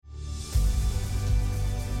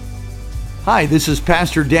Hi, this is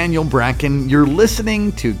Pastor Daniel Bracken. You're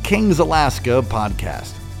listening to Kings Alaska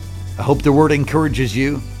podcast. I hope the word encourages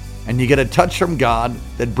you and you get a touch from God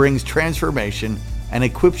that brings transformation and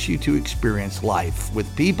equips you to experience life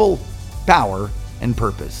with people, power, and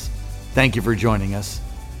purpose. Thank you for joining us.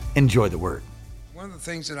 Enjoy the word. One of the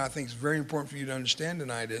things that I think is very important for you to understand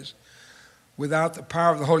tonight is without the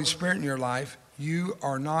power of the Holy Spirit in your life, you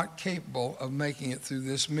are not capable of making it through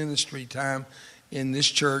this ministry time in this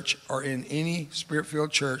church or in any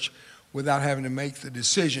Spirit-filled church without having to make the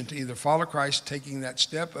decision to either follow Christ, taking that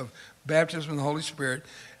step of baptism in the Holy Spirit,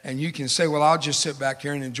 and you can say, well, I'll just sit back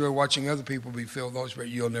here and enjoy watching other people be filled with the Holy Spirit.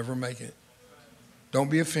 You'll never make it.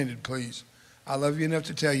 Don't be offended, please. I love you enough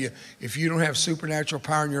to tell you, if you don't have supernatural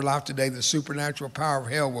power in your life today, the supernatural power of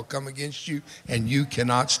hell will come against you, and you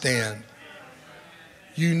cannot stand.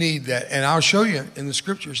 You need that, and I'll show you in the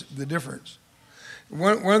scriptures the difference.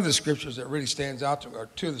 One of the scriptures that really stands out to me, or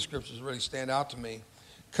two of the scriptures that really stand out to me,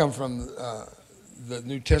 come from the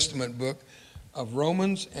New Testament book of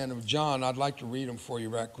Romans and of John. I'd like to read them for you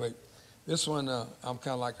right quick. This one, I'm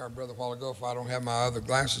kind of like our brother a while ago. If I don't have my other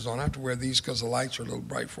glasses on, I have to wear these because the lights are a little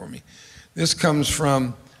bright for me. This comes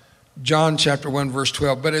from John chapter 1, verse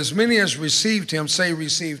 12. But as many as received him, say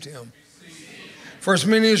received him. For as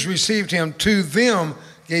many as received him, to them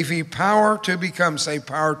gave he power to become, say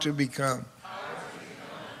power to become,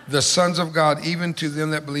 the sons of God, even to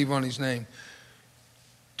them that believe on his name.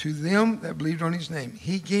 To them that believed on his name,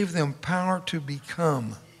 he gave them power to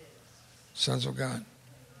become sons of God.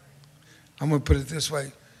 I'm going to put it this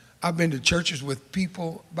way. I've been to churches with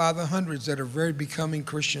people by the hundreds that are very becoming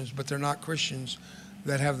Christians, but they're not Christians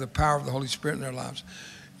that have the power of the Holy Spirit in their lives.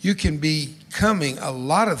 You can be becoming a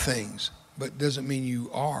lot of things, but doesn't mean you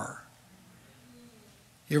are.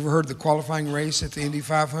 You ever heard the qualifying race at the Indy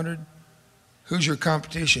 500? Who's your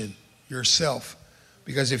competition? Yourself.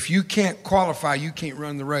 Because if you can't qualify, you can't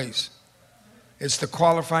run the race. It's the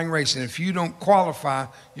qualifying race. And if you don't qualify,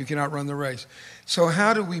 you cannot run the race. So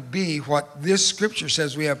how do we be what this scripture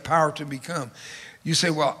says we have power to become? You say,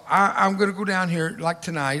 well, I'm going to go down here, like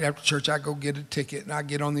tonight, after church, I go get a ticket, and I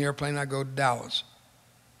get on the airplane, and I go to Dallas.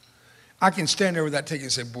 I can stand there with that ticket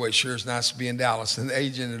and say, boy, it sure is nice to be in Dallas. And the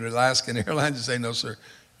agent at Alaskan Airlines would say, no, sir,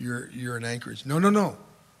 you're in Anchorage. No.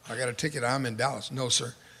 I got a ticket, I'm in Dallas. No,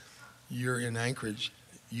 sir, you're in Anchorage.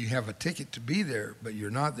 You have a ticket to be there, but you're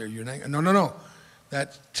not there. You're in Anchorage. No.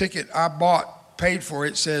 That ticket I bought, paid for,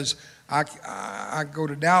 it says I go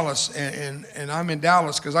to Dallas, and I'm in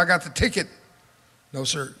Dallas because I got the ticket. No,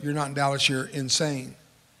 sir, you're not in Dallas. You're insane.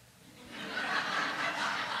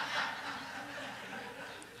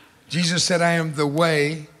 Jesus said, I am the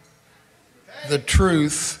way, the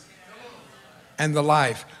truth, and the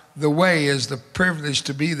life. The way is the privilege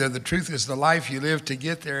to be there. The truth is the life you live to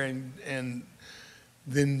get there. And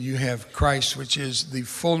then you have Christ, which is the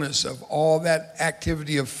fullness of all that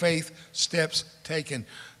activity of faith, steps taken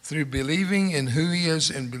through believing in who he is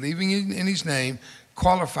and believing in his name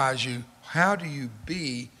qualifies you. How do you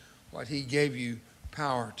be what he gave you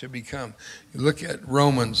power to become? You look at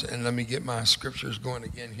Romans, and let me get my scriptures going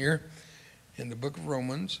again here in the book of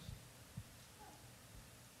Romans.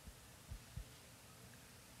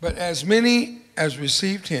 But as many as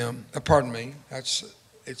received him, it's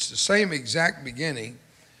the same exact beginning,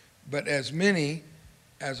 but as many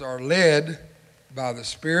as are led by the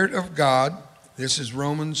Spirit of God, this is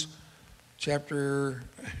Romans chapter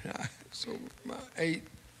 8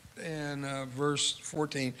 and verse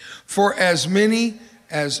 14. For as many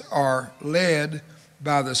as are led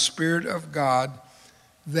by the Spirit of God,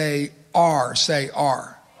 they are, say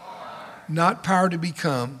are. Not power to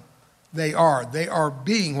become. They are. They are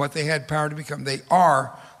being what they had power to become. They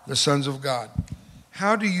are the sons of God.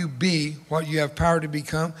 How do you be what you have power to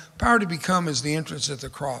become? Power to become is the entrance at the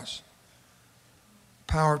cross.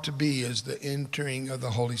 Power to be is the entering of the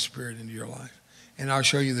Holy Spirit into your life. And I'll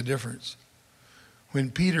show you the difference.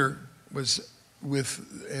 When Peter was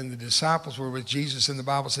and the disciples were with Jesus, and the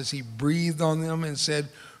Bible says he breathed on them and said,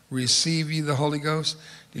 receive ye the Holy Ghost.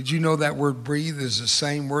 Did you know that word breathe is the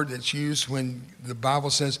same word that's used when the Bible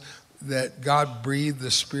says that God breathed the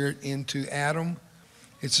Spirit into Adam?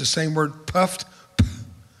 It's the same word, puffed.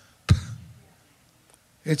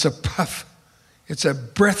 It's a puff. It's a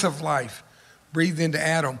breath of life breathed into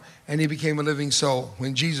Adam, and he became a living soul.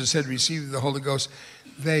 When Jesus said, receive the Holy Ghost,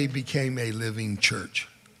 they became a living church.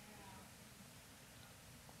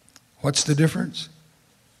 What's the difference?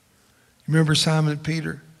 Remember Simon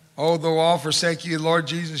Peter? Oh, though all forsake you, Lord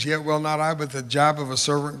Jesus, yet will not I, but the jibe of a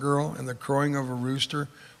servant girl and the crowing of a rooster,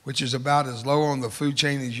 which is about as low on the food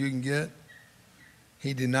chain as you can get.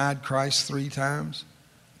 He denied Christ 3 times,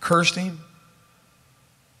 cursed him,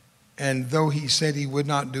 And though he said he would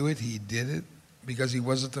not do it, he did it because he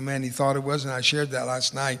wasn't the man he thought he was. And I shared that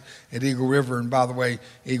last night at Eagle River. And by the way,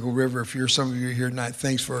 Eagle River, if some of you are here tonight,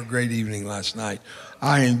 thanks for a great evening last night.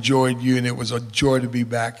 I enjoyed you, and it was a joy to be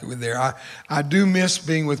back with there. I do miss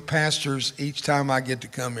being with pastors each time I get to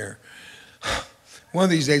come here. One of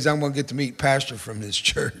these days, I'm going to get to meet pastor from this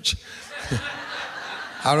church.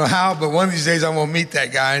 I don't know how, but one of these days I'm going to meet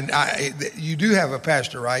that guy. And you do have a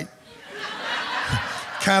pastor, right?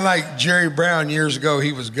 Kind of like Jerry Brown years ago.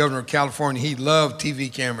 He was governor of California. He loved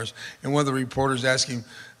TV cameras. And one of the reporters asked him,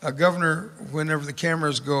 Governor, whenever the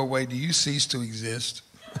cameras go away, do you cease to exist?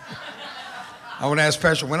 I want to ask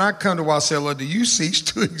Pastor, when I come to Wasilla, do you cease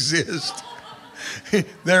to exist?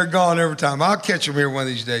 They're gone every time. I'll catch them here one of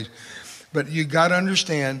these days. But you got to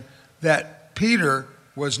understand that Peter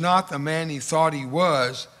was not the man he thought he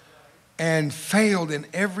was and failed in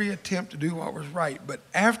every attempt to do what was right. But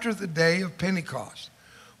after the day of Pentecost,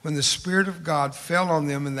 when the Spirit of God fell on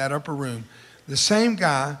them in that upper room, the same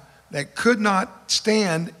guy that could not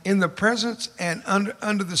stand in the presence and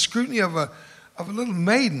under the scrutiny of a little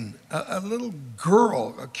maiden, a little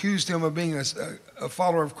girl, accused him of being a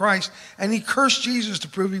follower of Christ, and he cursed Jesus to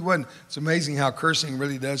prove he wasn't. It's amazing how cursing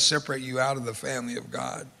really does separate you out of the family of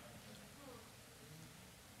God.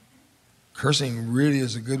 Cursing really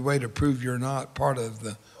is a good way to prove you're not part of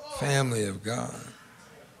the family of God.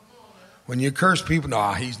 When you curse people,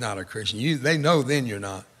 no, he's not a Christian. They know then you're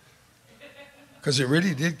not. Because it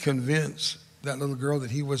really did convince that little girl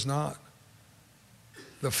that he was not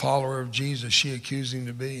the follower of Jesus she accused him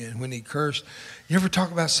to be. And when he cursed, you ever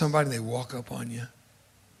talk about somebody and they walk up on you?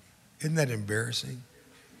 Isn't that embarrassing?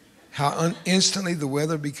 How instantly the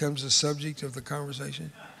weather becomes the subject of the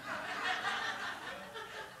conversation?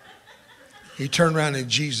 He turned around and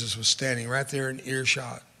Jesus was standing right there in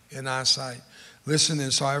earshot, in eyesight, listened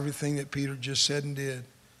and saw everything that Peter just said and did.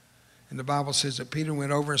 And the Bible says that Peter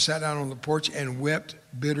went over and sat down on the porch and wept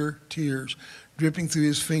bitter tears, dripping through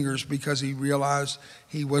his fingers because he realized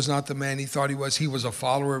he was not the man he thought he was. He was a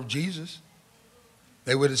follower of Jesus.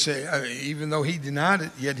 They would have said, even though he denied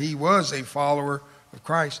it, yet he was a follower of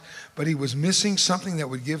Christ. But he was missing something that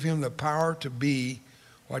would give him the power to be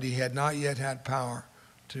what he had not yet had power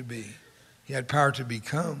to be. He had power to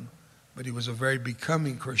become, but he was a very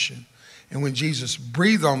becoming Christian. And when Jesus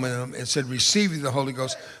breathed on them and said, receive ye the Holy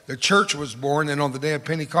Ghost, the church was born. And on the day of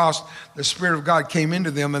Pentecost, the Spirit of God came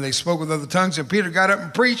into them and they spoke with other tongues. And Peter got up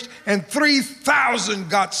and preached, and 3,000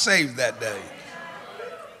 got saved that day.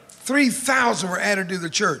 3,000 were added to the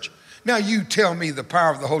church. Now you tell me the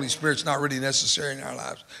power of the Holy Spirit's not really necessary in our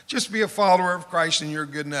lives. Just be a follower of Christ and you're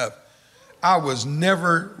good enough. I was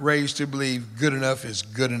never raised to believe good enough is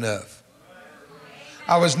good enough.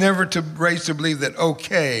 I was never raised to believe that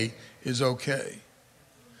okay is okay.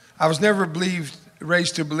 I was never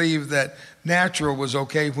raised to believe that natural was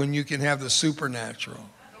okay when you can have the supernatural.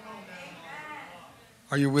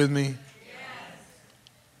 Are you with me?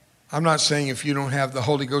 I'm not saying if you don't have the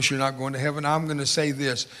Holy Ghost, you're not going to heaven. I'm going to say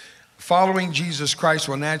this. Following Jesus Christ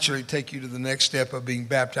will naturally take you to the next step of being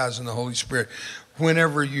baptized in the Holy Spirit.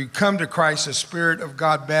 Whenever you come to Christ, the Spirit of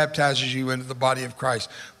God baptizes you into the body of Christ.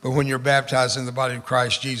 But when you're baptized in the body of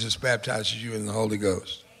Christ, Jesus baptizes you in the Holy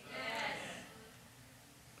Ghost.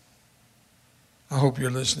 I hope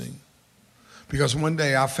you're listening. Because one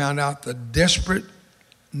day I found out the desperate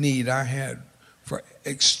need I had for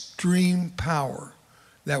extreme power,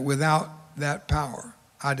 that without that power,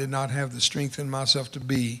 I did not have the strength in myself to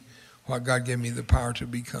be what God gave me the power to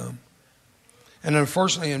become. And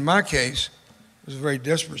unfortunately, in my case, it was a very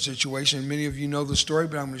desperate situation. Many of you know the story,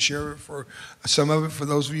 but I'm going to share it for some of it for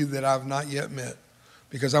those of you that I've not yet met,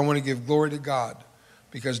 because I want to give glory to God,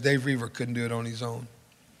 because Dave Reaver couldn't do it on his own.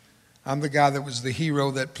 I'm the guy that was the hero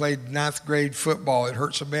that played ninth grade football. It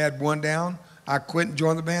hurt so bad, one down, I quit and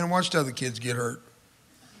joined the band and watched other kids get hurt.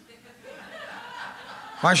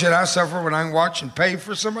 Why should I suffer when I can watch and pay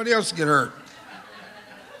for somebody else to get hurt?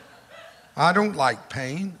 I don't like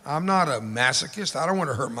pain. I'm not a masochist. I don't want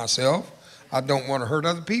to hurt myself. I don't want to hurt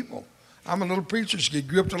other people. I'm a little preacher's kid,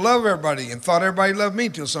 grew up to love everybody and thought everybody loved me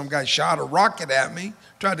until some guy shot a rocket at me,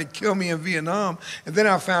 tried to kill me in Vietnam. And then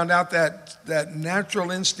I found out that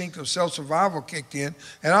natural instinct of self-survival kicked in,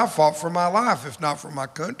 and I fought for my life, if not for my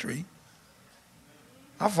country.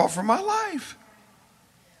 I fought for my life.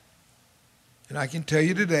 And I can tell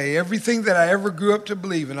you today, everything that I ever grew up to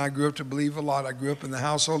believe, and I grew up to believe a lot. I grew up in the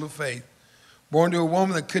household of faith, born to a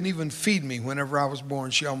woman that couldn't even feed me whenever I was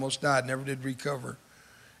born. She almost died, never did recover.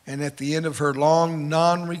 And at the end of her long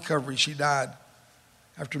non-recovery, she died.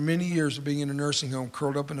 After many years of being in a nursing home,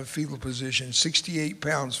 curled up in a fetal position, 68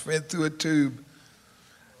 pounds, fed through a tube,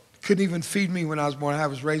 couldn't even feed me when I was born. I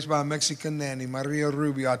was raised by a Mexican nanny, Maria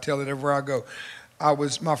Rubio. I tell it everywhere I go.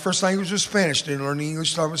 My first language was Spanish. Didn't learn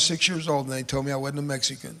English until I was 6 years old, and they told me I wasn't a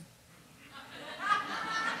Mexican.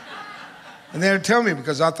 And they had to tell me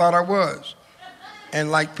because I thought I was. And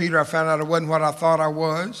like Peter, I found out I wasn't what I thought I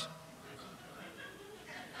was,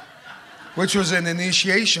 which was an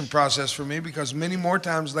initiation process for me, because many more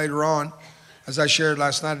times later on, as I shared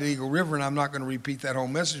last night at Eagle River, and I'm not going to repeat that whole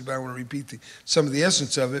message, but I want to repeat some of the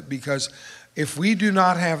essence of it, because if we do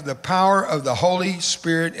not have the power of the Holy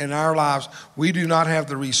Spirit in our lives, we do not have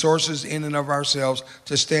the resources in and of ourselves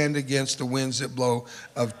to stand against the winds that blow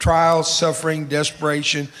of trials, suffering,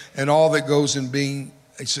 desperation, and all that goes in being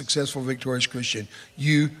a successful, victorious Christian.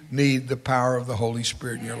 You need the power of the Holy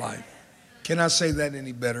Spirit in your life. Can I say that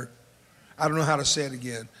any better? I don't know how to say it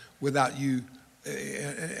again without you.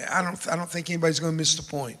 I don't think anybody's going to miss the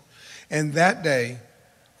point. And that day,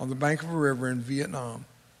 on the bank of a river in Vietnam,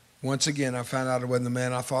 once again, I found out I wasn't the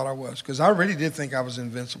man I thought I was, because I really did think I was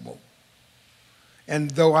invincible. And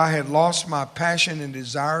though I had lost my passion and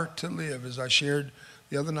desire to live, as I shared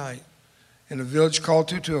the other night, in a village called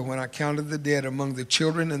Tutua, when I counted the dead among the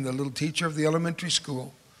children and the little teacher of the elementary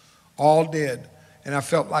school, all dead. And I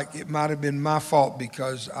felt like it might have been my fault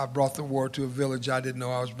because I brought the war to a village I didn't know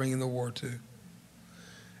I was bringing the war to.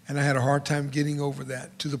 And I had a hard time getting over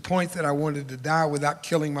that, to the point that I wanted to die without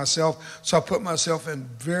killing myself. So I put myself in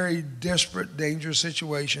very desperate, dangerous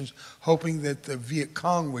situations, hoping that the Viet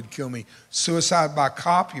Cong would kill me. Suicide by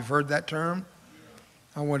cop, you've heard that term?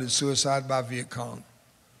 I wanted suicide by Viet Cong.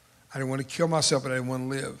 I didn't want to kill myself, but I didn't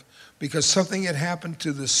want to live. Because something had happened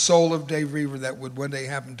to the soul of Dave Reaver that would one day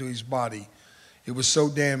happen to his body. It was so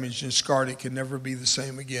damaged and scarred it could never be the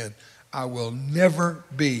same again. I will never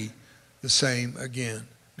be the same again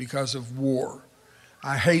because of war.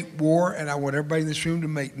 I hate war, and I want everybody in this room to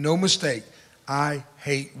make no mistake. I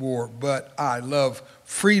hate war, but I love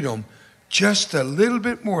freedom just a little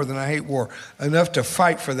bit more than I hate war. Enough to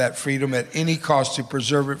fight for that freedom at any cost, to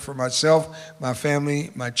preserve it for myself, my family,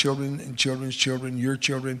 my children and children's children, your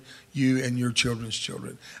children, you and your children's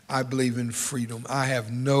children. I believe in freedom. I have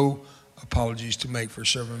no apologies to make for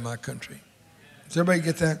serving my country. Does everybody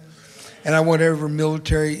get that? And I want every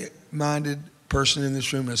military-minded person in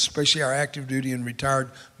this room, especially our active duty and retired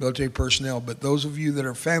military personnel, but those of you that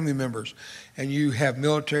are family members and you have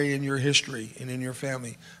military in your history and in your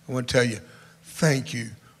family, I want to tell you, thank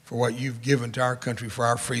you for what you've given to our country for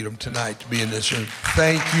our freedom tonight to be in this room.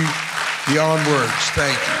 Thank you beyond words.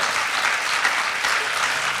 Thank you.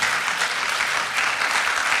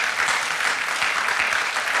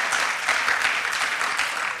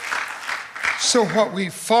 So what we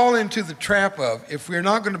fall into the trap of, if we're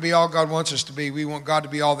not going to be all God wants us to be, we want God to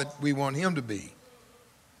be all that we want him to be.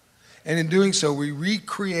 And in doing so, we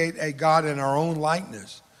recreate a God in our own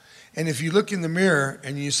likeness. And if you look in the mirror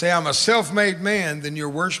and you say, I'm a self-made man, then you're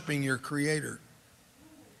worshiping your creator.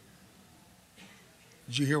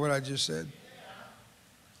 Did you hear what I just said?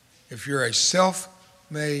 If you're a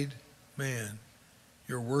self-made man,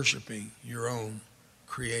 you're worshiping your own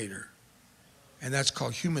creator. And that's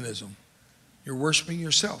called humanism. You're worshiping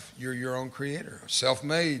yourself. You're your own creator,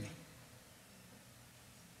 self-made.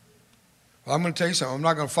 Well, I'm going to tell you something. I'm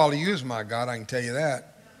not going to follow you as my God, I can tell you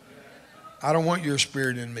that. I don't want your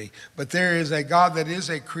spirit in me. But there is a God that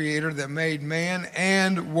is a creator that made man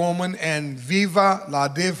and woman, and viva la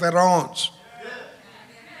différence.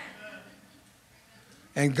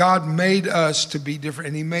 And God made us to be different,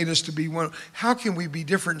 and he made us to be one. How can we be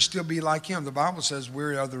different and still be like him? The Bible says we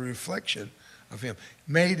are the reflection of him,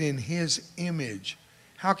 made in his image.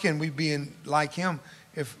 How can we be like him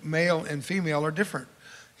if male and female are different?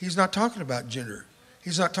 He's not talking about gender.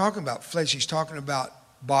 He's not talking about flesh. He's talking about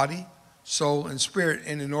body, soul, and spirit.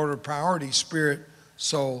 And in order of priority, spirit,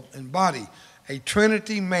 soul, and body. A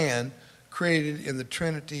Trinity man created in the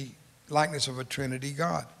Trinity likeness of a Trinity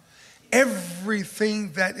God.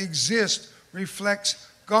 Everything that exists reflects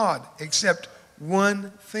God except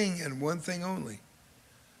one thing and one thing only.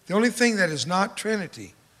 The only thing that is not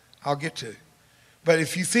Trinity, I'll get to. But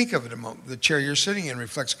if you think of it a moment, the chair you're sitting in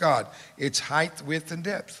reflects God. It's height, width, and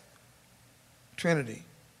depth. Trinity.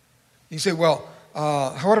 You say, well,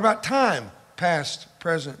 what about time? Past,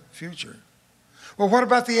 present, future. Well, what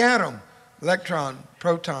about the atom? Electron,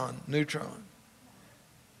 proton, neutron.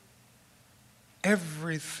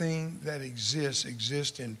 Everything that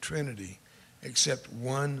exists in Trinity except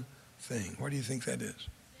one thing. What do you think that is?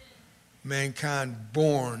 Mankind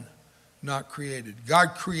born, not created. God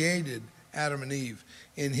created Adam and Eve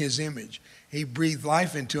in his image. He breathed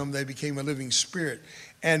life into them. They became a living spirit.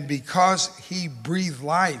 And because he breathed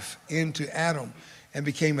life into Adam and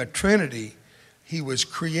became a Trinity, he was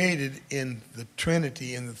created in the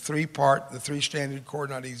Trinity, in the three-part, the three-stranded cord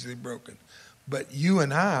not easily broken. But you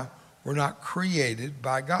and I were not created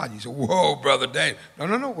by God. You say, whoa, Brother Dave.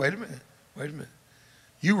 No, wait a minute.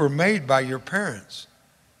 You were made by your parents.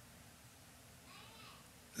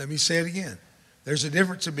 Let me say it again. There's a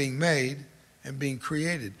difference in being made and being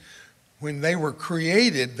created. When they were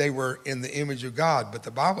created, they were in the image of God. But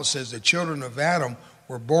the Bible says the children of Adam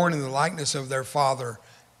were born in the likeness of their father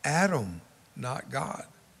Adam, not God.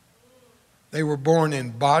 They were born in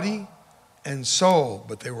body and soul,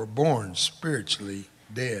 but they were born spiritually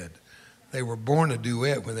dead. They were born a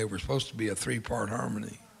duet when they were supposed to be a three-part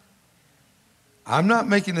harmony. I'm not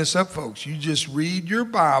making this up, folks. You just read your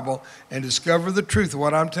Bible and discover the truth of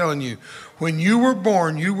what I'm telling you. When you were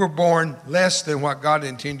born less than what God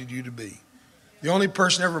intended you to be. The only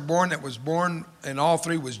person ever born that was born in all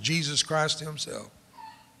three was Jesus Christ himself.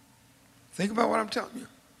 Think about what I'm telling you.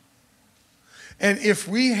 And if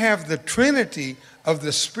we have the Trinity of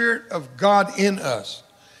the Spirit of God in us,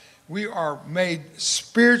 we are made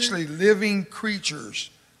spiritually living creatures,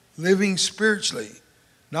 living spiritually,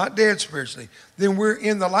 not dead spiritually, then we're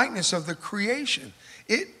in the likeness of the creation.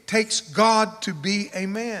 It takes God to be a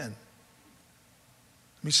man.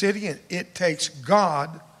 Let me say it again. It takes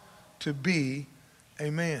God to be a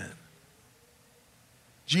man.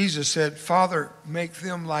 Jesus said, Father, make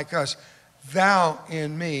them like us, thou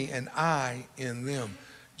in me and I in them.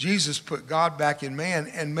 Jesus put God back in man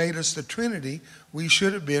and made us the Trinity we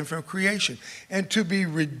should have been from creation. And to be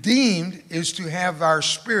redeemed is to have our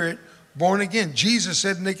spirit born again. Jesus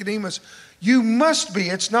said to Nicodemus, you must be.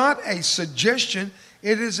 It's not a suggestion.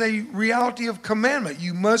 It is a reality of commandment.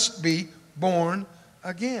 You must be born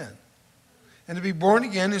again. And to be born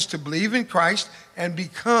again is to believe in Christ and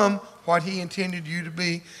become what he intended you to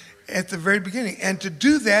be at the very beginning. And to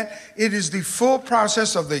do that, it is the full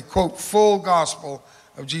process of the, quote, full gospel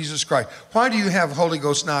of Jesus Christ. Why do you have Holy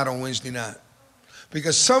Ghost night on Wednesday night?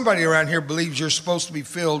 Because somebody around here believes you're supposed to be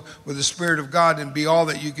filled with the Spirit of God and be all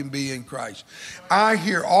that you can be in Christ. I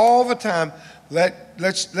hear all the time,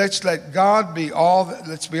 let's let God be all that,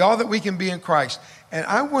 let's be all that we can be in Christ. And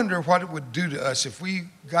I wonder what it would do to us if we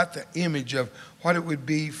got the image of what it would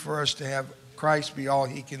be for us to have Christ be all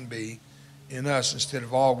he can be in us instead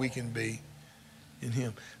of all we can be in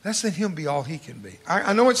him. Let's let him be all he can be.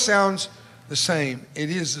 I know it sounds the same. It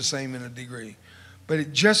is the same in a degree. But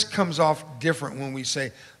it just comes off different when we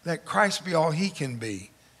say, let Christ be all he can be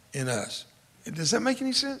in us. Does that make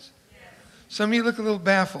any sense? Some of you look a little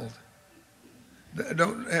baffled.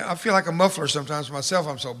 I feel like a muffler sometimes myself.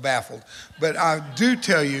 I'm so baffled. But I do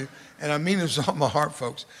tell you, and I mean this with all my heart,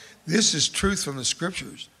 folks, this is truth from the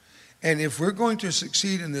scriptures. And if we're going to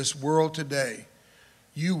succeed in this world today,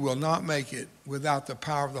 you will not make it without the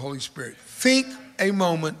power of the Holy Spirit. Think a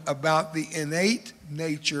moment about the innate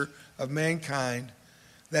nature of mankind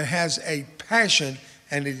that has a passion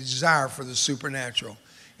and a desire for the supernatural.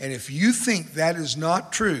 And if you think that is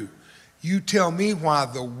not true, you tell me why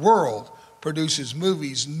the world produces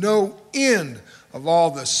movies no end of all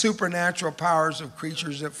the supernatural powers of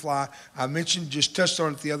creatures that fly. I just touched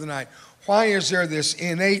on it the other night. Why is there this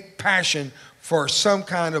innate passion for some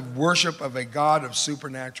kind of worship of a God of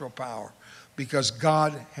supernatural power? Because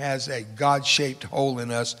God has a God-shaped hole in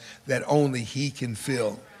us that only he can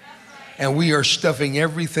fill. And we are stuffing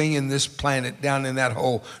everything in this planet down in that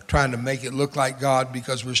hole, trying to make it look like God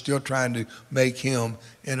because we're still trying to make him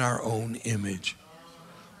in our own image.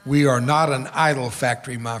 We are not an idol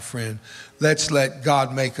factory, my friend. Let's let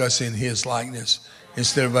God make us in his likeness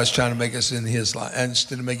instead of us trying to make us in his likeness,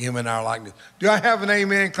 instead of making him in our likeness. Do I have an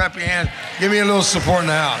amen? Clap your hands. Give me a little support in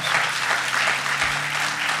the house.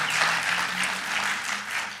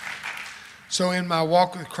 So in my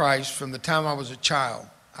walk with Christ, from the time I was a child,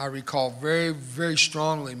 I recall very, very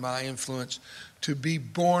strongly my influence to be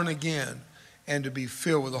born again and to be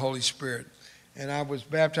filled with the Holy Spirit. And I was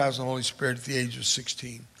baptized in the Holy Spirit at the age of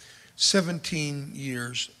 16. 17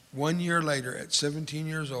 years, 1 year later, at 17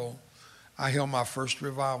 years old, I held my first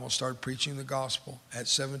revival, started preaching the gospel at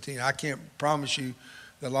 17. I can't promise you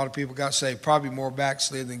that a lot of people got saved, probably more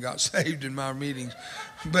backslid than got saved in my meetings,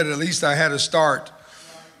 but at least I had a start.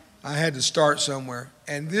 I had to start somewhere.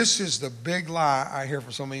 And this is the big lie I hear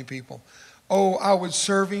from so many people. Oh, I would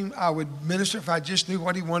serve him, I would minister if I just knew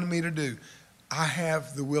what he wanted me to do. I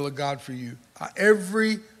have the will of God for you.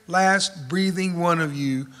 Every last breathing one of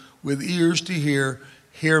you with ears to hear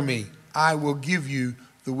me. I will give you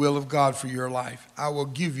the will of God for your life. I will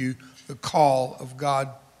give you the call of God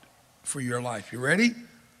for your life. You ready?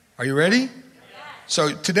 Are you ready?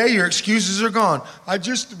 So today your excuses are gone. I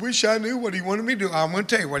just wish I knew what he wanted me to do. I'm going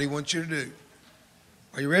to tell you what he wants you to do.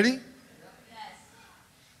 Are you ready?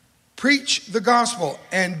 Preach the gospel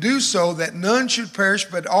and do so that none should perish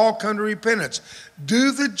but all come to repentance.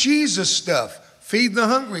 Do the Jesus stuff. Feed the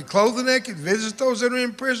hungry, clothe the naked, visit those that are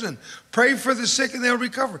in prison. Pray for the sick and they'll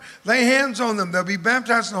recover. Lay hands on them, they'll be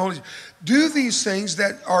baptized in the Holy Spirit. Do these things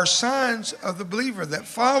that are signs of the believer that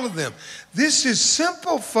follow them. This is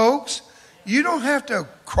simple, folks. You don't have to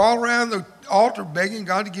crawl around the altar begging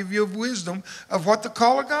God to give you wisdom of what the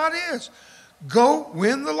call of God is. Go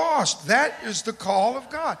win the lost. That is the call of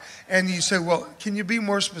God. And you say, well, can you be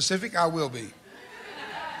more specific? I will be.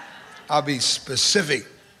 I'll be specific.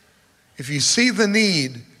 If you see the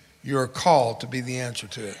need, you're called to be the answer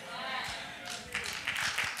to it.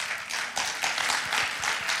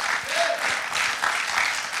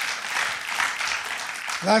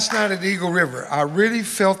 Last night at Eagle River, I really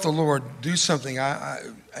felt the Lord do something.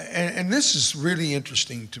 And this is really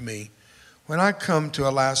interesting to me. When I come to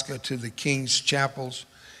Alaska, to the King's Chapels,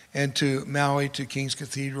 and to Maui, to King's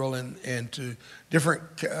Cathedral, and to different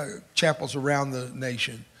chapels around the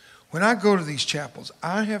nation, when I go to these chapels,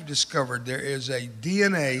 I have discovered there is a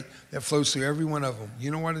DNA that flows through every one of them.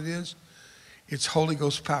 You know what it is? It's Holy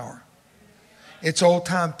Ghost power. It's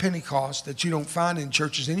old-time Pentecost that you don't find in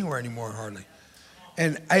churches anywhere anymore, hardly.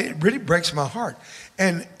 And it really breaks my heart.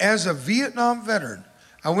 And as a Vietnam veteran,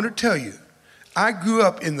 I want to tell you, I grew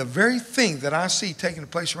up in the very thing that I see taking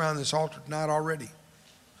place around this altar tonight already.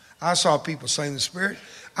 I saw people slaying the Spirit.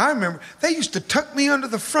 I remember they used to tuck me under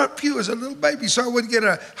the front pew as a little baby so I wouldn't get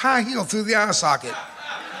a high heel through the eye socket.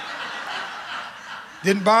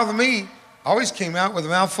 Didn't bother me. I always came out with a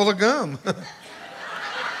mouthful of gum.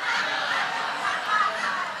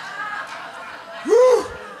 Woo!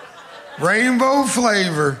 Rainbow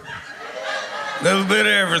flavor. Little bit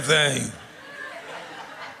of everything.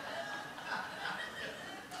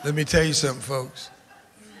 Let me tell you something, folks.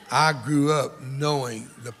 I grew up knowing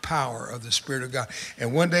the power of the Spirit of God.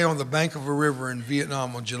 And one day on the bank of a river in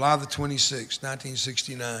Vietnam on July the 26th,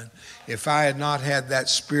 1969, if I had not had that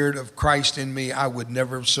Spirit of Christ in me, I would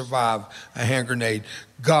never have survived a hand grenade.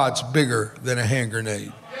 God's bigger than a hand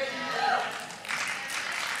grenade.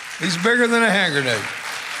 He's bigger than a hand grenade.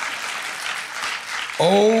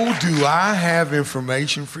 Oh, do I have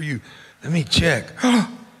information for you? Let me check.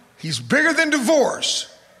 He's bigger than divorce.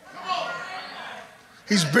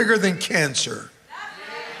 He's bigger than cancer.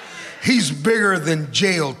 He's bigger than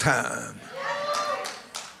jail time.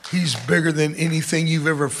 He's bigger than anything you've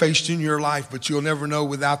ever faced in your life, but you'll never know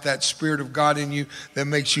without that Spirit of God in you that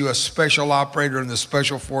makes you a special operator in the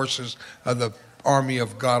special forces of the army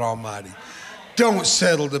of God Almighty. Don't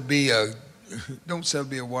settle to be a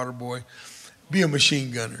water boy. Be a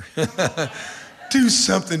machine gunner. Do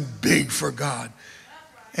something big for God.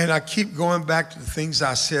 And I keep going back to the things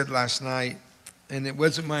I said last night. And it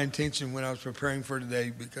wasn't my intention when I was preparing for today,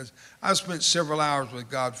 because I spent several hours with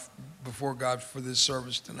God, before God, for this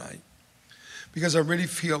service tonight. Because I really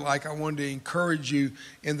feel like I wanted to encourage you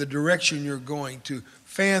in the direction you're going, to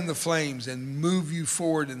fan the flames and move you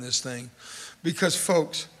forward in this thing. Because,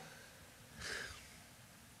 folks,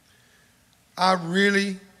 I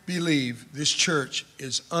really believe this church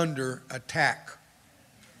is under attack.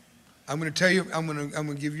 I'm going to tell you, I'm going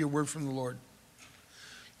to give you a word from the Lord.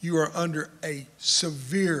 You are under a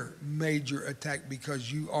severe major attack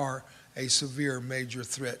because you are a severe major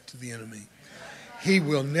threat to the enemy. He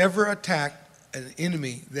will never attack an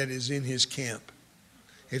enemy that is in his camp.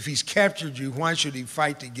 If he's captured you, why should he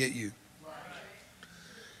fight to get you?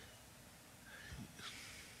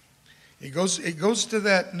 It goes to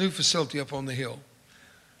that new facility up on the hill.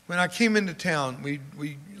 When I came into town,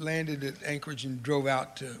 we landed at Anchorage and drove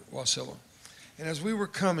out to Wasilla. And as we were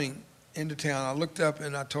coming into town, I looked up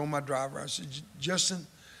and I told my driver, I said, Justin,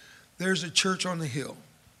 there's a church on the hill.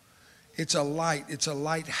 It's a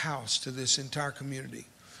lighthouse to this entire community.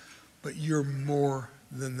 But you're more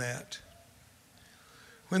than that.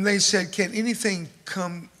 When they said, can anything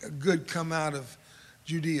good come out of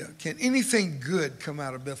Judea? Can anything good come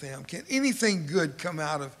out of Bethlehem? Can anything good come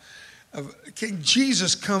out of can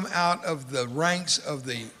Jesus come out of the ranks of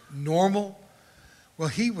the normal? Well,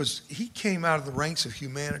 he came out of the ranks of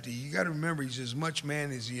humanity. You got to remember, he's as much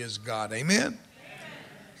man as he is God. Amen?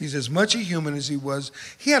 He's as much a human as he was.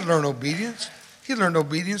 He had learned obedience. He learned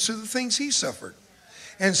obedience through the things he suffered.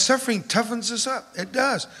 And suffering toughens us up. It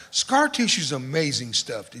does. Scar tissue is amazing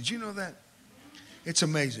stuff. Did you know that? It's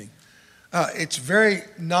amazing. It's very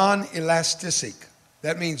non-elastic.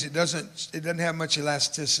 That means it doesn't have much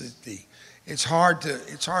elasticity. It's hard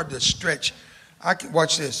to stretch.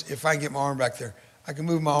 Watch this. If I can get my arm back there, I can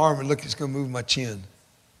move my arm and look, it's going to move my chin.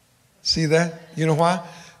 See that? You know why?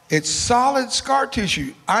 It's solid scar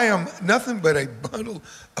tissue. I am nothing but a bundle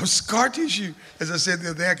of scar tissue. As I said the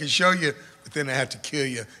other day, I can show you, but then I have to kill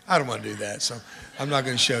you. I don't want to do that, so I'm not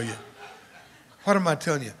going to show you. What am I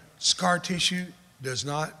telling you? Scar tissue does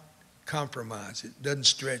not compromise. It doesn't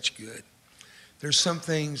stretch good. There's some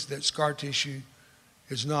things that scar tissue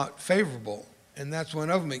is not favorable, and that's one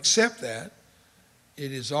of them. Except that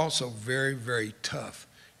it is also very, very tough.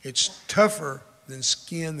 It's tougher than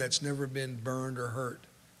skin that's never been burned or hurt.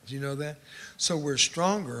 Do you know that? So we're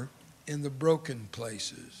stronger in the broken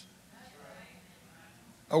places.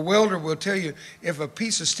 A welder will tell you if a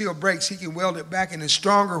piece of steel breaks, he can weld it back and it's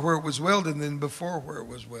stronger where it was welded than before where it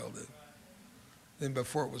was welded.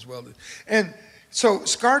 And so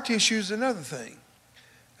scar tissue is another thing.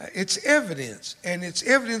 It's evidence, and it's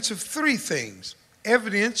evidence of three things.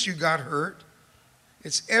 Evidence you got hurt.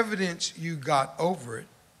 It's evidence you got over it.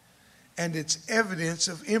 And it's evidence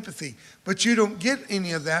of empathy. But you don't get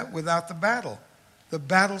any of that without the battle. The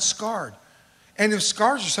battle's scarred. And if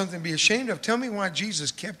scars are something to be ashamed of, tell me why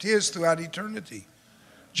Jesus kept his throughout eternity.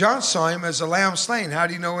 John saw him as a lamb slain. How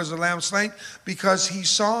do you know as a lamb slain? Because he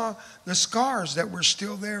saw the scars that were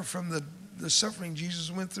still there from the suffering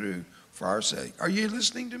Jesus went through for our sake. Are you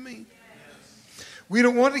listening to me? Yes. We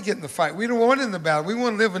don't want to get in the fight. We don't want in the battle. We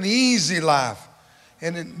want to live an easy life.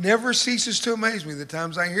 And it never ceases to amaze me the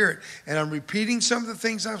times I hear it. And I'm repeating some of the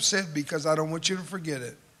things I've said because I don't want you to forget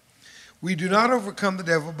it. We do not overcome the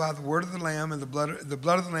devil by the word of the Lamb and the blood of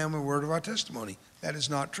the Lamb and the word of our testimony. That is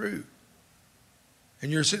not true.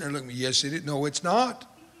 And you're sitting there looking at me, yes, it is. No, it's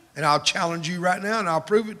not. And I'll challenge you right now and I'll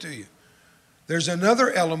prove it to you. There's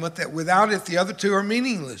another element that without it, the other two are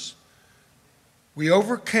meaningless. We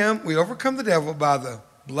overcome the devil by the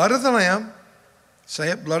blood of the Lamb. Say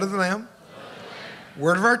it, blood of the Lamb.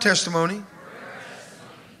 Word of our testimony.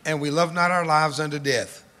 And we love not our lives unto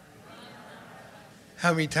death.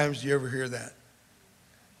 How many times do you ever hear that?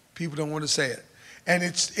 People don't want to say it. And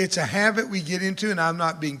it's a habit we get into, and I'm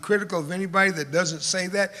not being critical of anybody that doesn't say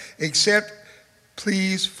that, except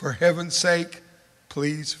please, for heaven's sake,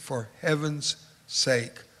 please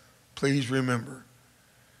remember.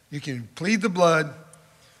 You can plead the blood.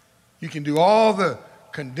 You can do all the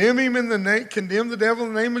condemn the devil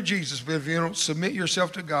in the name of Jesus. But if you don't submit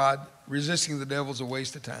yourself to God, resisting the devil is a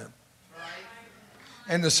waste of time.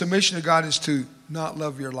 And the submission to God is to not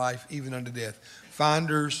love your life even unto death.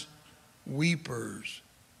 Finders, weepers,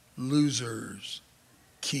 losers,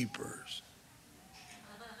 keepers.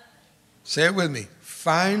 Say it with me.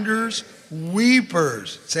 Finders,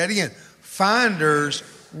 weepers. Say it again. Finders,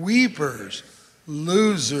 weepers,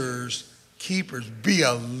 losers, keepers. Be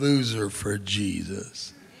a loser for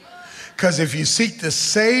Jesus. Because if you seek to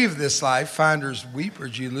save this life, finders,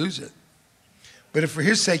 weepers, you lose it. But if for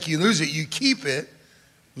his sake you lose it, you keep it,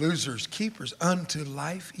 losers, keepers, unto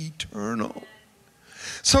life eternal.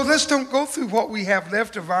 So let's don't go through what we have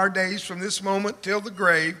left of our days from this moment till the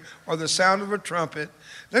grave or the sound of a trumpet.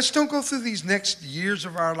 Let's don't go through these next years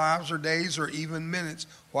of our lives or days or even minutes,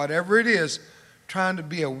 whatever it is, trying to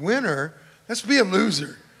be a winner. Let's be a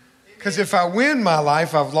loser. Because if I win my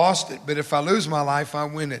life, I've lost it. But if I lose my life, I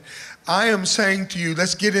win it. I am saying to you,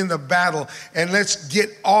 let's get in the battle and let's get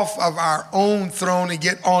off of our own throne and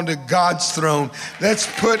get onto God's throne.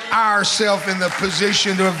 Let's put ourselves in the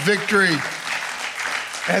position of victory.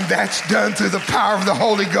 And that's done through the power of the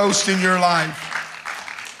Holy Ghost in your life.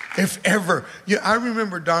 If ever. I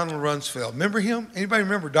remember Donald Rumsfeld. Remember him? Anybody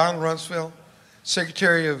remember Donald Rumsfeld?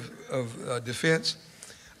 Secretary of Defense.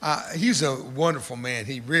 He's a wonderful man.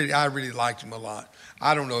 I really liked him a lot.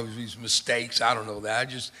 I don't know if he's mistakes. I don't know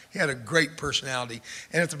that. He had a great personality.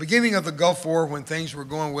 And at the beginning of the Gulf War, when things were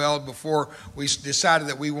going well, before we decided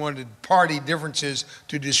that we wanted party differences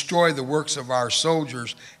to destroy the works of our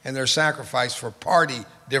soldiers and their sacrifice for party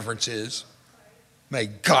differences, may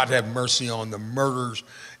God have mercy on the murders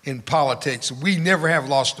in politics. We never have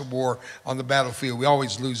lost a war on the battlefield. We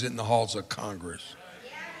always lose it in the halls of Congress.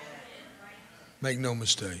 Make no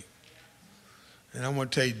mistake. And I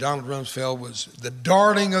want to tell you, Donald Rumsfeld was the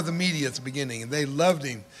darling of the media at the beginning, and they loved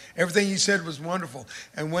him. Everything he said was wonderful.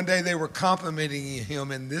 And one day they were complimenting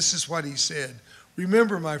him, and this is what he said.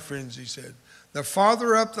 Remember, my friends, he said, the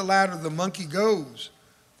farther up the ladder the monkey goes,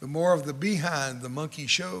 the more of the behind the monkey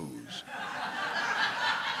shows.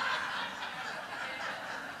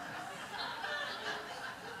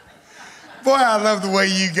 Boy, I love the way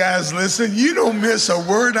you guys listen. You don't miss a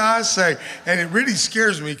word I say. And it really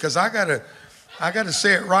scares me because I gotta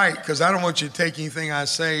say it right, because I don't want you to take anything I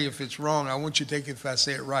say if it's wrong. I want you to take it if I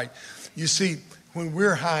say it right. You see, when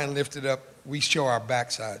we're high and lifted up, we show our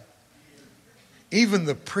backside. Even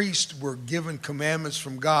the priests were given commandments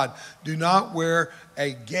from God. Do not wear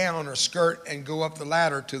a gown or skirt and go up the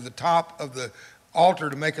ladder to the top of the altar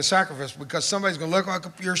to make a sacrifice, because somebody's going to look like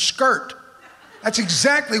your skirt. That's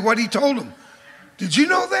exactly what he told them. Did you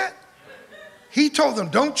know that? He told them,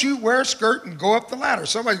 don't you wear a skirt and go up the ladder.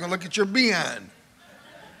 Somebody's going to look at your behind.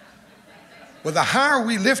 Well, the higher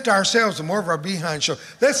we lift ourselves, the more of our behind show.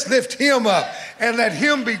 Let's lift him up and let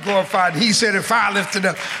him be glorified. He said, if I lift it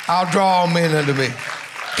up, I'll draw all men unto me.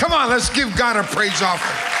 Come on, let's give God a praise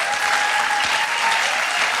offering.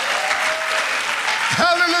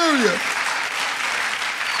 Hallelujah.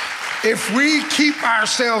 If we keep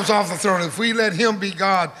ourselves off the throne, if we let him be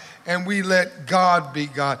God and we let God be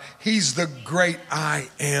God, he's the great I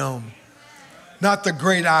am. Not the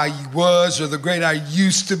great I was or the great I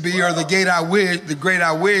used to be or the great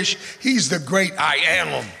I wish. He's the great I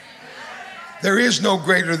am. There is no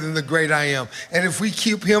greater than the great I am. And if we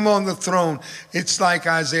keep him on the throne, it's like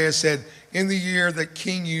Isaiah said, in the year that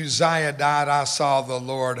King Uzziah died, I saw the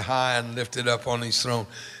Lord high and lifted up on his throne.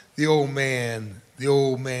 The old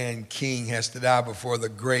man king has to die before the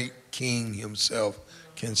great king himself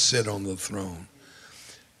can sit on the throne.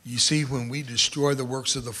 You see, when we destroy the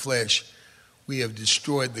works of the flesh, we have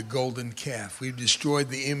destroyed the golden calf. We've destroyed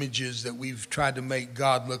the images that we've tried to make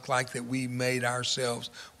God look like, that we made ourselves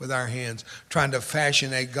with our hands, trying to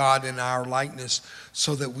fashion a God in our likeness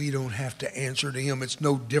so that we don't have to answer to him. It's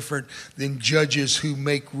no different than judges who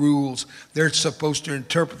make rules. They're supposed to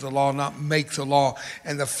interpret the law, not make the law.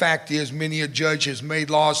 And the fact is, many a judge has made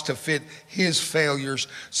laws to fit his failures,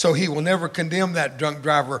 so he will never condemn that drunk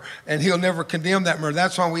driver, and he'll never condemn that murder.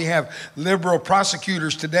 That's why we have liberal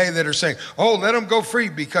prosecutors today that are saying, oh, let them go free,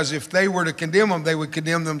 because if they were to condemn them, they would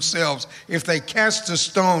condemn themselves. If they cast a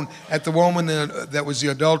stone at the woman that was the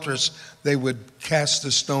adulteress, they would cast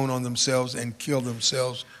a stone on themselves and kill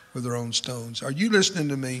themselves with their own stones. Are you listening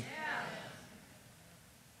to me?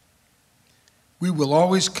 We will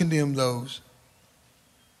always condemn those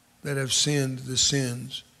that have sinned the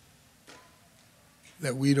sins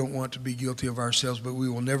that we don't want to be guilty of ourselves, but we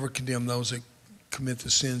will never condemn those that commit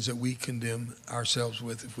the sins that we condemn ourselves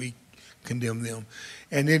with if we condemn them.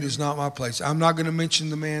 And it is not my place. I'm not going to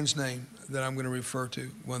mention the man's name that I'm going to refer to,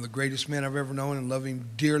 one of the greatest men I've ever known and love him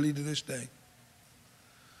dearly to this day.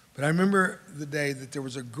 But I remember the day that there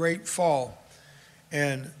was a great fall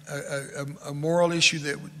and a moral issue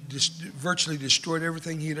that virtually destroyed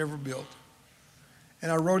everything he had ever built.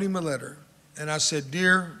 And I wrote him a letter, and I said,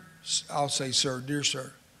 dear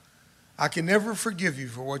sir, I can never forgive you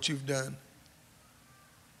for what you've done.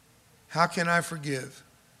 How can I forgive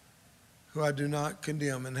who I do not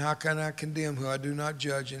condemn? And how can I condemn who I do not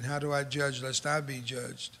judge? And how do I judge lest I be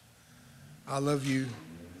judged? I love you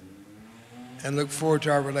and look forward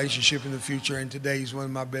to our relationship in the future. And today he's one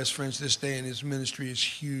of my best friends this day, and his ministry is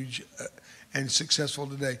huge and successful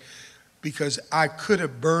today, because I could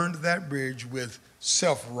have burned that bridge with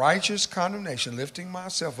self-righteous condemnation, lifting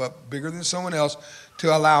myself up bigger than someone else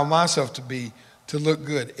to allow myself to look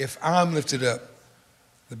good. If I'm lifted up,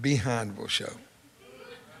 the behind will show.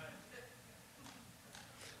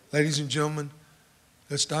 Ladies and gentlemen,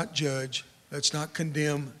 let's not judge. Let's not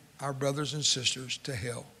condemn our brothers and sisters to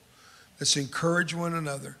hell. Let's encourage one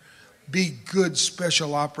another. Be good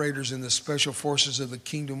special operators in the special forces of the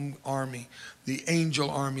kingdom army, the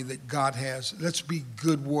angel army that God has. Let's be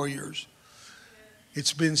good warriors.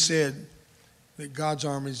 It's been said that God's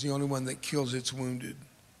army is the only one that kills its wounded.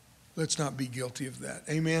 Let's not be guilty of that.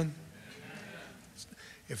 Amen?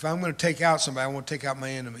 If I'm going to take out somebody, I want to take out my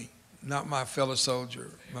enemy, not my fellow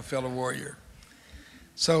soldier, my fellow warrior.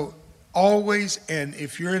 So always, and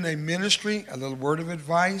if you're in a ministry, a little word of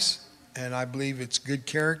advice, and I believe it's good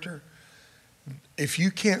character, if you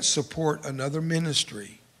can't support another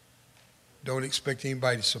ministry, don't expect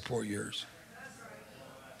anybody to support yours.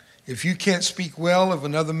 If you can't speak well of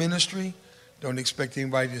another ministry, don't expect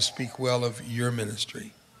anybody to speak well of your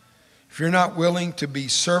ministry. If you're not willing to be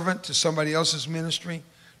servant to somebody else's ministry,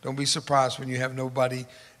 don't be surprised when you have nobody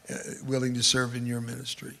willing to serve in your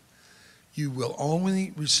ministry. You will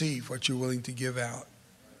only receive what you're willing to give out.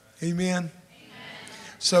 Amen?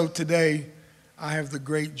 So today, I have the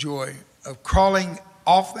great joy of crawling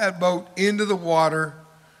off that boat into the water,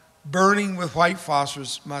 burning with white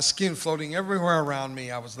phosphorus, my skin floating everywhere around me.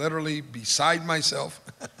 I was literally beside myself.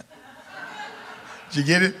 Did you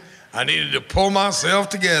get it? I needed to pull myself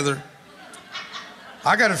together.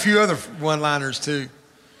 I got a few other one-liners too.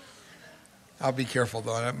 I'll be careful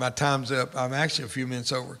though. My time's up. I'm actually a few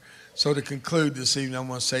minutes over. So to conclude this evening, I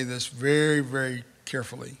want to say this very, very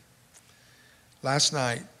carefully. Last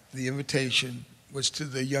night, the invitation was to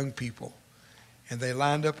the young people. And they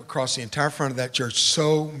lined up across the entire front of that church.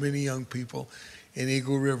 So many young people in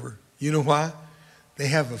Eagle River. You know why? They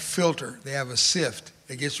have a filter. They have a sift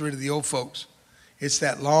that gets rid of the old folks. It's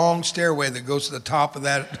that long stairway that goes to the top of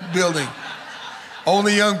that building.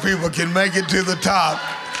 Only young people can make it to the top.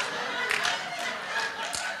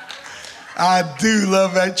 I do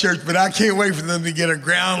love that church, but I can't wait for them to get a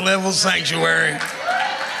ground level sanctuary.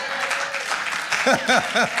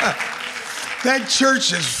 That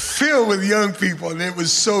church is filled with young people, and it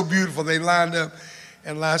was so beautiful. They lined up,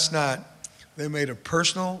 and last night they made a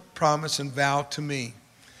personal promise and vow to me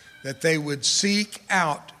that they would seek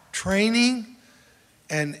out training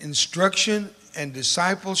and instruction and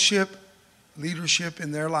discipleship, leadership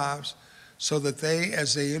in their lives, so that they,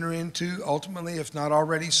 as they enter into, ultimately, if not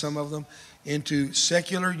already, some of them, into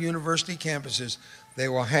secular university campuses, they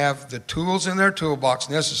will have the tools in their toolbox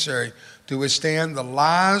necessary to withstand the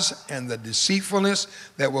lies and the deceitfulness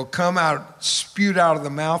that will come out, spewed out of the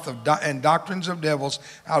mouth of and doctrines of devils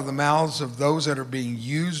out of the mouths of those that are being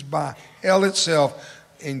used by hell itself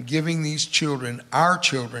in giving these children, our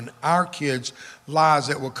kids, lies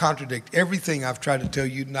that will contradict everything I've tried to tell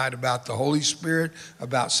you tonight about the Holy Spirit,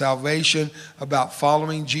 about salvation, about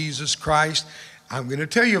following Jesus Christ. I'm going to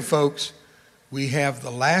tell you, folks, we have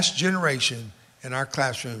the last generation in our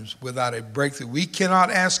classrooms without a breakthrough. We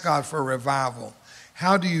cannot ask God for a revival.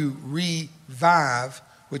 How do you revive,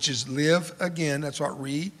 which is live again? That's what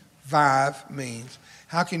revive means.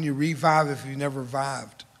 How can you revive if you've never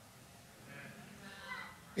revived?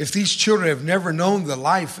 If these children have never known the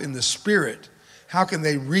life in the Spirit, how can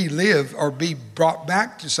they relive or be brought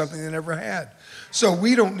back to something they never had? So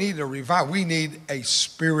we don't need a revival. We need a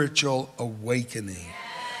spiritual awakening,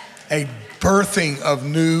 a birthing of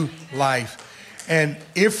new life. And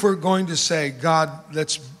if we're going to say, God,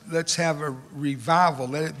 let's have a revival,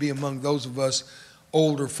 let it be among those of us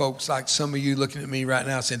older folks, like some of you looking at me right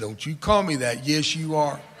now saying, don't you call me that. Yes, you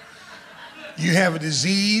are. You have a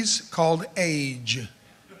disease called age.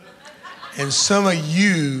 And some of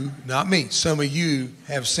you, not me, some of you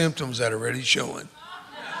have symptoms that are already showing.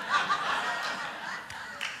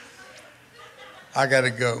 I got to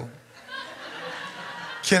go.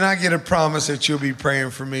 Can I get a promise that you'll be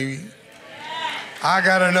praying for me? I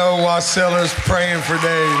got to know Wasella's praying for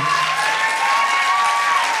Dave.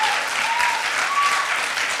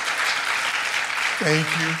 Thank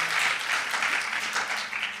you.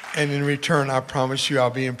 And in return, I promise you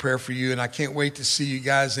I'll be in prayer for you. And I can't wait to see you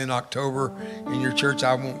guys in October in your church.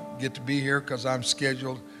 I won't get to be here because I'm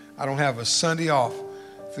scheduled. I don't have a Sunday off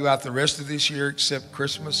throughout the rest of this year except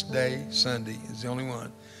Christmas Day Sunday is the only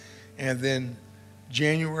one. And then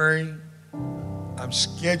January, I'm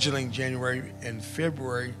scheduling January and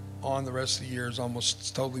February on. The rest of the year is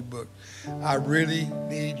almost totally booked. I really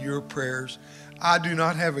need your prayers. I do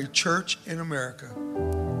not have a church in America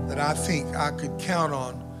that I think I could count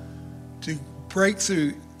on to break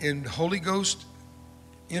through in Holy Ghost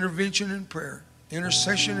intervention and prayer,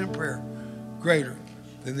 intercession and prayer, greater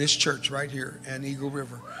than this church right here at Eagle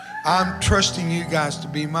River. I'm trusting you guys to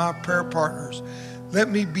be my prayer partners. Let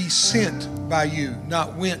me be sent by you,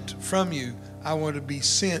 not went from you. I want to be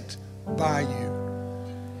sent by you.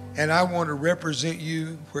 And I want to represent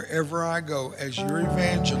you wherever I go as your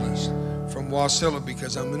evangelist from Wasilla,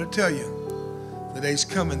 because I'm going to tell you, the day's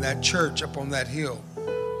coming, that church up on that hill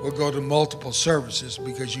will go to multiple services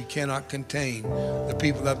because you cannot contain the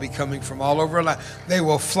people that will be coming from all over life. They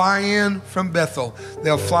will fly in from Bethel.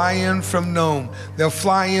 They'll fly in from Nome. They'll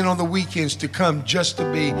fly in on the weekends to come just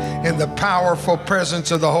to be in the powerful presence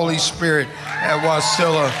of the Holy Spirit at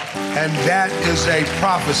Wasilla. And that is a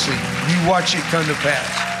prophecy. You watch it come to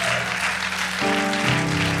pass.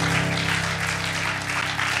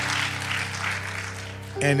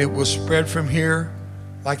 And it will spread from here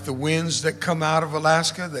like the winds that come out of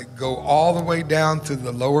Alaska that go all the way down through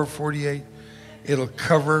the lower 48. It'll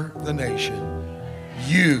cover the nation.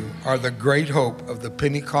 You are the great hope of the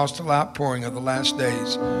Pentecostal outpouring of the last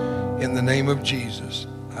days. In the name of Jesus,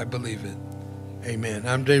 I believe it. Amen.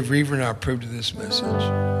 I'm Dave Reaver, and I approve of this message.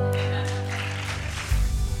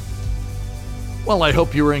 Well, I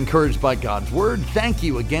hope you were encouraged by God's Word. Thank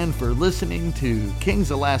you again for listening to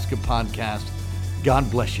Kings Alaska Podcast.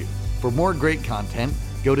 God bless you. For more great content,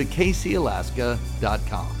 go to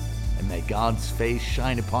kcalaska.com, and may God's face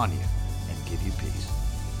shine upon you and give you peace.